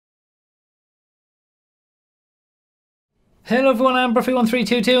Hello everyone, I'm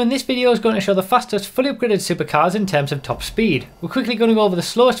Bruffy1322 and this video is going to show the fastest fully upgraded supercars in terms of top speed. We're quickly going to go over the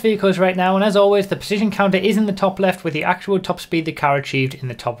slowest vehicles right now, and as always the position counter is in the top left with the actual top speed the car achieved in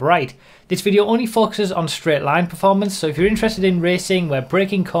the top right. This video only focuses on straight line performance, so if you're interested in racing where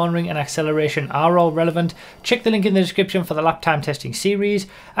braking, cornering and acceleration are all relevant, check the link in the description for the lap time testing series.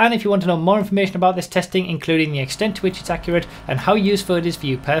 And if you want to know more information about this testing, including the extent to which it's accurate and how useful it is for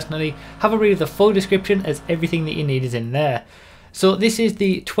you personally, have a read of the full description as everything that you need is in there. So this is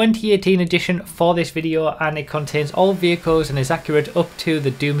the 2018 edition for this video, and it contains all vehicles and is accurate up to the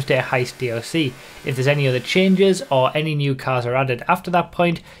Doomsday Heist DLC. If there's any other changes or any new cars are added after that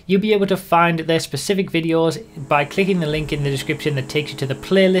point, you'll be able to find their specific videos by clicking the link in the description that takes you to the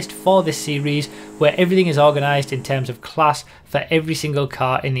playlist for this series, where everything is organised in terms of class for every single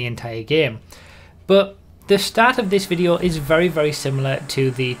car in the entire game. But the start of this video is very similar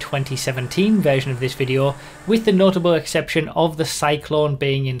to the 2017 version of this video, with the notable exception of the Cyclone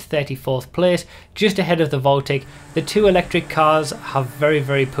being in 34th place, just ahead of the Voltic. The two electric cars have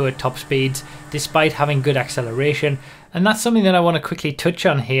very poor top speeds despite having good acceleration, and that's something that I want to quickly touch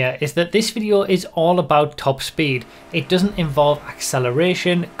on here, is that this video is all about top speed. It doesn't involve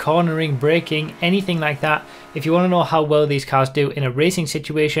acceleration, cornering, braking, anything like that. If you want to know how well these cars do in a racing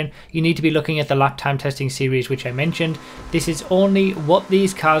situation, you need to be looking at the lap time testing series which I mentioned. This is only what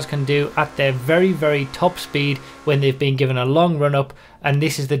these cars can do at their very top speed when they've been given a long run up, and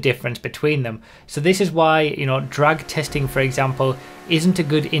this is the difference between them. So this is why, you know, drag testing, for example, isn't a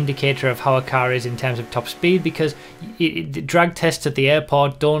good indicator of how a car is in terms of top speed, because drag tests at the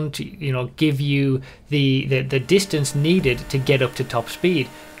airport don't, you know, give you the distance needed to get up to top speed.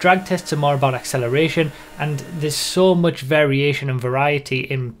 Drag tests are more about acceleration, and there's so much variation and variety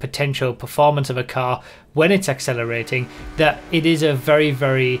in potential performance of a car when it's accelerating that it is a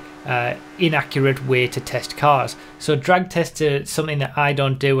very inaccurate way to test cars. So drag tests are something that I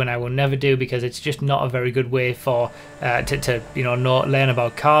don't do and I will never do, because it's just not a very good way for to you know, learn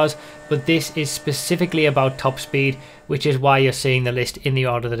about cars. But this is specifically about top speed, which is why you're seeing the list in the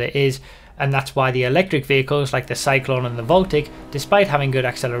order that it is. And that's why the electric vehicles like the Cyclone and the Voltic, despite having good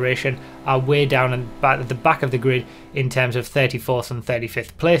acceleration, are way down and at the back of the grid in terms of 34th and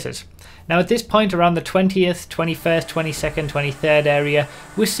 35th places. Now at this point, around the 20th, 21st, 22nd, 23rd area,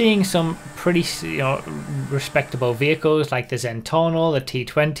 we're seeing some pretty, you know, respectable vehicles like the Zentorno, the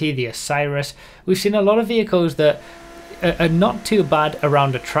T20, the Osiris. We've seen a lot of vehicles that are not too bad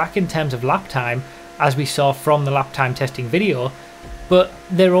around a track in terms of lap time, as we saw from the lap time testing video, but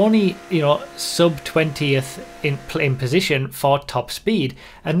they're only, you know, sub 20th in position for top speed.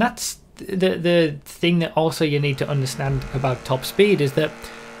 And that's the thing that also you need to understand about top speed, is that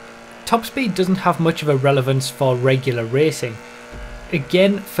top speed doesn't have much of a relevance for regular racing.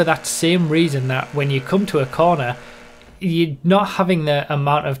 Again, for that same reason that when you come to a corner, you're not having the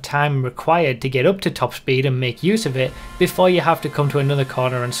amount of time required to get up to top speed and make use of it before you have to come to another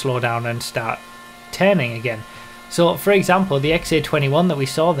corner and slow down and start turning again. So for example, the XA21 that we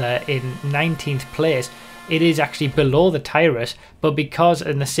saw there in 19th place, it is actually below the Tyrus, but because,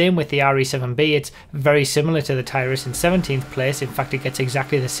 and the same with the RE7B, it's very similar to the Tyrus in 17th place. In fact, it gets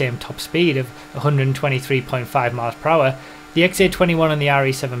exactly the same top speed of 123.5 miles per hour. The XA21 and the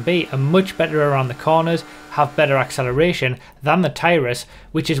RE7B are much better around the corners, have better acceleration than the Tyrus,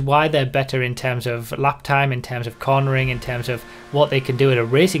 which is why they're better in terms of lap time, in terms of cornering, in terms of what they can do in a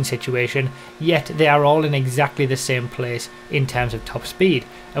racing situation, yet they are all in exactly the same place in terms of top speed.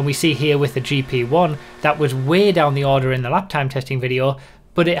 And we see here with the GP1, that was way down the order in the lap time testing video,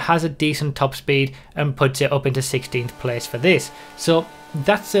 but it has a decent top speed and puts it up into 16th place for this. So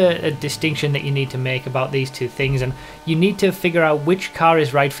that's a distinction that you need to make about these two things, and you need to figure out which car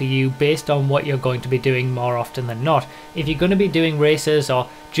is right for you based on what you're going to be doing more often than not. If you're going to be doing races or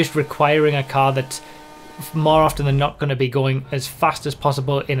just requiring a car that's more often than not going to be going as fast as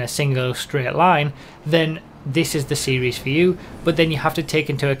possible in a single straight line, then this is the series for you. But then you have to take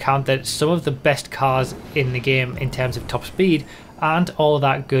into account that some of the best cars in the game in terms of top speed aren't all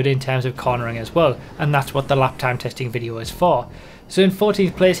that good in terms of cornering as well, and that's what the lap time testing video is for. So in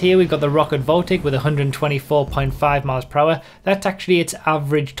 14th place here we've got the Rocket Voltic with 124.5 miles per hour. That's actually its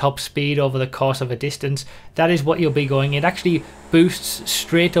average top speed over the course of a distance. That is what you'll be going. It actually boosts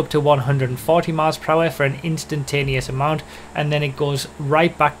straight up to 140 miles per hour for an instantaneous amount, and then it goes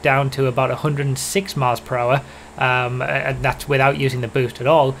right back down to about 106 miles per hour, and that's without using the boost at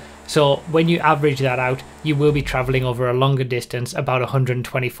all. So when you average that out, you will be traveling over a longer distance, about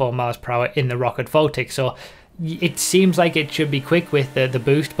 124 miles per hour in the Rocket Voltic. So it seems like it should be quick with the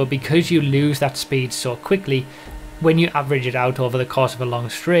boost, but because you lose that speed so quickly, when you average it out over the course of a long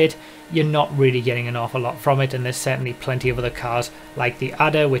straight, you're not really getting an awful lot from it, and there's certainly plenty of other cars like the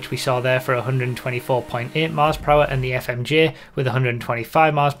Adder, which we saw there for 124.8 miles per hour, and the FMJ with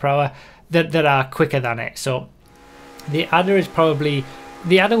 125 miles per hour that are quicker than it. So the Adder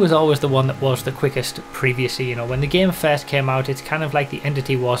was always the one that was the quickest previously. You know, when the game first came out, it's kind of like the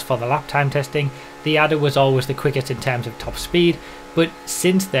Entity was for the lap time testing. The Adder was always the quickest in terms of top speed, but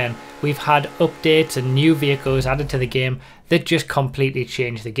since then we've had updates and new vehicles added to the game that just completely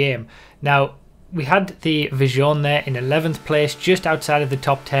changed the game. Now, we had the Vision there in 11th place, just outside of the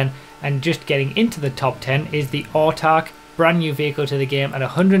top 10, and just getting into the top 10 is the Autark, brand new vehicle to the game at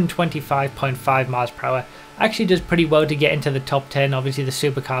 125.5 miles per hour. Actually does pretty well to get into the top 10. Obviously the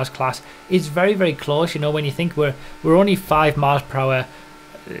Supercars class is very, very close. You know, when you think we're only 5 miles per hour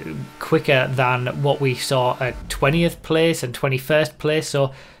quicker than what we saw at 20th place and 21st place.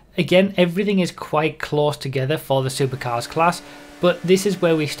 So again, everything is quite close together for the Supercars class, but this is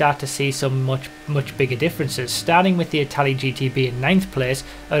where we start to see some much bigger differences, starting with the Italy GTB in 9th place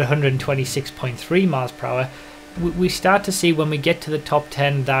at 126.3 miles per hour. We start to see when we get to the top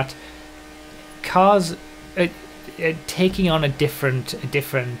 10 that cars are taking on a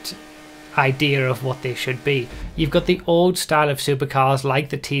different idea of what they should be. You've got the old style of supercars like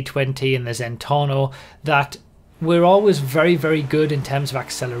the T20 and the Zentorno that were always very, very good in terms of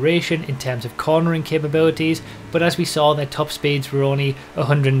acceleration, in terms of cornering capabilities, but as we saw, their top speeds were only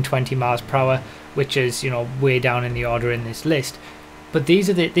 120 miles per hour, which is, you know, way down in the order in this list. But these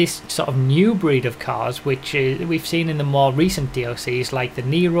are this sort of new breed of cars which we've seen in the more recent DLCs like the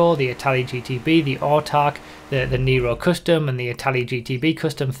Nero, the Italy GTB, the Autark, the Nero Custom and the Italy GTB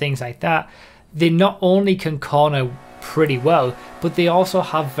Custom, things like that. They not only can corner pretty well, but they also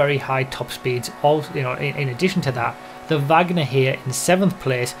have very high top speeds. Also, you know, in addition to that, the Wagner here in 7th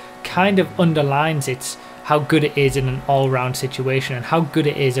place kind of underlines how good it is in an all-round situation and how good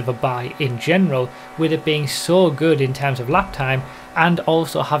it is of a buy in general, with it being so good in terms of lap time and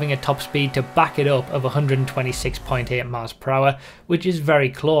also having a top speed to back it up of 126.8 miles per hour, which is very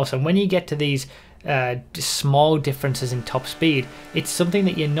close. And when you get to these small differences in top speed, it's something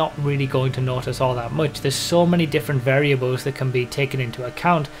that you're not really going to notice all that much. There's so many different variables that can be taken into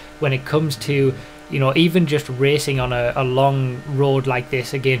account when it comes to, you know, even just racing on a long road like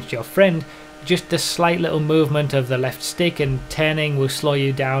this against your friend. Just the slight little movement of the left stick and turning will slow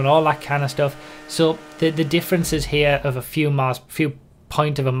you down, all that kind of stuff. So the differences here of a few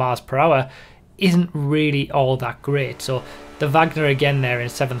point of a miles per hour isn't really all that great. So the Wagner again there in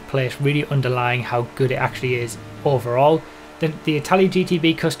 7th place, really underlying how good it actually is overall. The Italy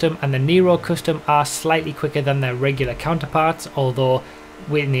GTB Custom and the Nero Custom are slightly quicker than their regular counterparts, although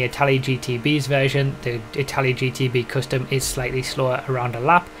in the Italy GTB's version, the Italy GTB Custom is slightly slower around a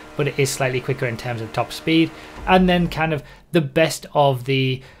lap, but it is slightly quicker in terms of top speed. And then kind of the best of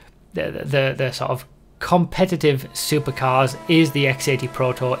the sort of competitive supercars is the X80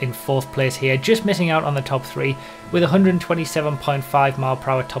 Proto in 4th place here, just missing out on the top 3 with 127.5 mile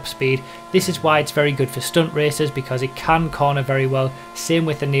per hour top speed. This is why it's very good for stunt races, because it can corner very well. Same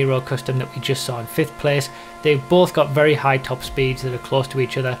with the Nero Custom that we just saw in 5th place. They've both got very high top speeds that are close to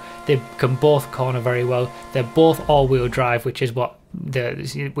each other. They can both corner very well. They're both all-wheel drive, which is what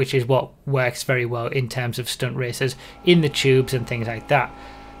works very well in terms of stunt races in the tubes and things like that.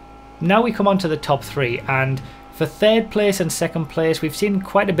 Now we come on to the top 3, and for 3rd place and 2nd place we've seen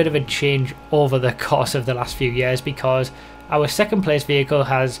quite a bit of a change over the course of the last few years, because our 2nd place vehicle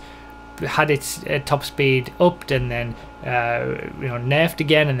has had its top speed upped and then nerfed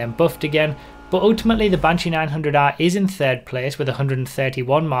again and then buffed again. But ultimately the Banshee 900R is in 3rd place with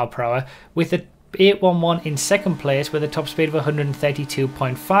 131 mile per hour, with the 811 in 2nd place with a top speed of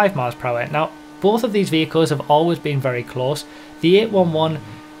 132.5 miles per hour. Now both of these vehicles have always been very close. The 811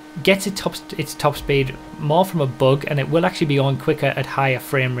 gets its top speed more from a bug, and it will actually be going quicker at higher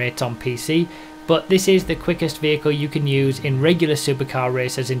frame rates on PC, but this is the quickest vehicle you can use in regular supercar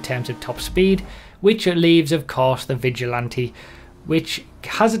races in terms of top speed, which leaves of course the Vigilante, which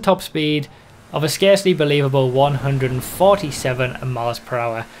has a top speed of a scarcely believable 147 miles per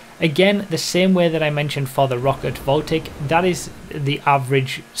hour. Again, the same way that I mentioned for the Rocket Voltic, that is the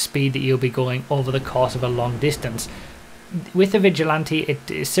average speed that you'll be going over the course of a long distance. With the Vigilante, it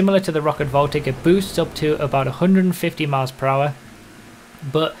is similar to the Rocket Voltic. It boosts up to about 150 miles per hour,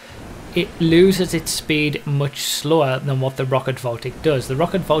 but it loses its speed much slower than what the Rocket Voltic does. The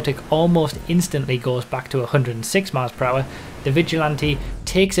Rocket Voltic almost instantly goes back to 106 miles per hour. The Vigilante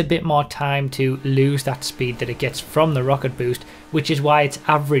takes a bit more time to lose that speed that it gets from the rocket boost, which is why its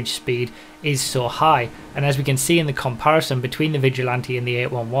average speed is so high. And as we can see in the comparison between the Vigilante and the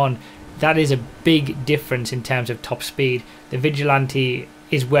 811, that is a big difference in terms of top speed. The Vigilante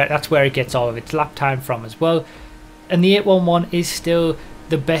is that's where it gets all of its lap time from as well. And the 811 is still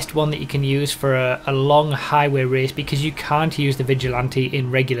the best one that you can use for a long highway race, because you can't use the Vigilante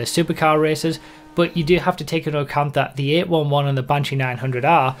in regular supercar races. But you do have to take into account that the 811 and the Banshee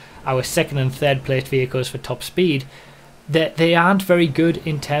 900R, our second and third placed vehicles for top speed, that they aren't very good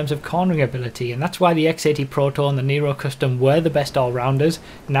in terms of cornering ability, and that's why the X80 Proto and the Nero Custom were the best all-rounders.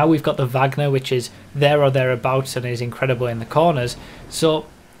 Now we've got the Wagner, which is there or thereabouts and is incredible in the corners. So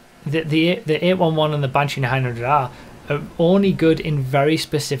the 811 and the Banshee 900R are only good in very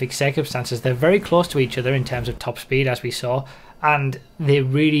specific circumstances. They're very close to each other in terms of top speed, as we saw, and they're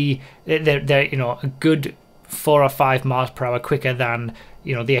you know, a good 4 or 5 miles per hour quicker than,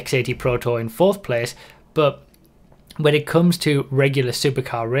 you know, the X80 Proto in 4th place. But when it comes to regular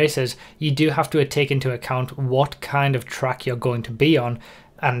supercar races, you do have to take into account what kind of track you're going to be on,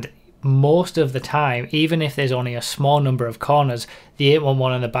 and most of the time, even if there's only a small number of corners, the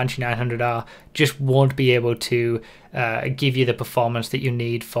 811 and the Banshee 900R just won't be able to give you the performance that you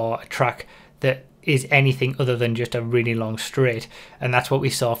need for a track that is anything other than just a really long straight. And that's what we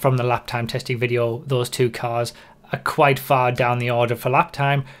saw from the lap time testing video. Those two cars are quite far down the order for lap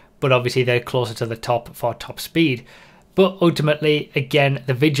time, but obviously they're closer to the top for top speed. But ultimately, again,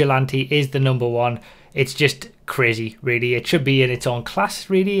 the Vigilante is the number one. It's just crazy, really. It should be in its own class,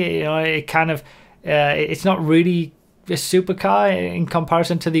 really. You know, it kind of, it's not really a supercar in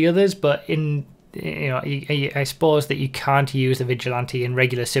comparison to the others, but in, you know, I suppose that you can't use the Vigilante in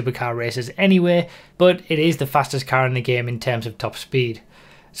regular supercar races anyway, but it is the fastest car in the game in terms of top speed.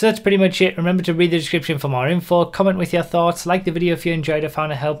 So that's pretty much it. Remember to read the description for more info, comment with your thoughts, like the video if you enjoyed or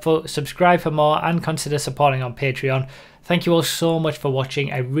found it helpful, subscribe for more, and consider supporting on Patreon. Thank you all so much for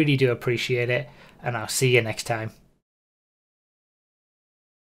watching. I really do appreciate it, and I'll see you next time.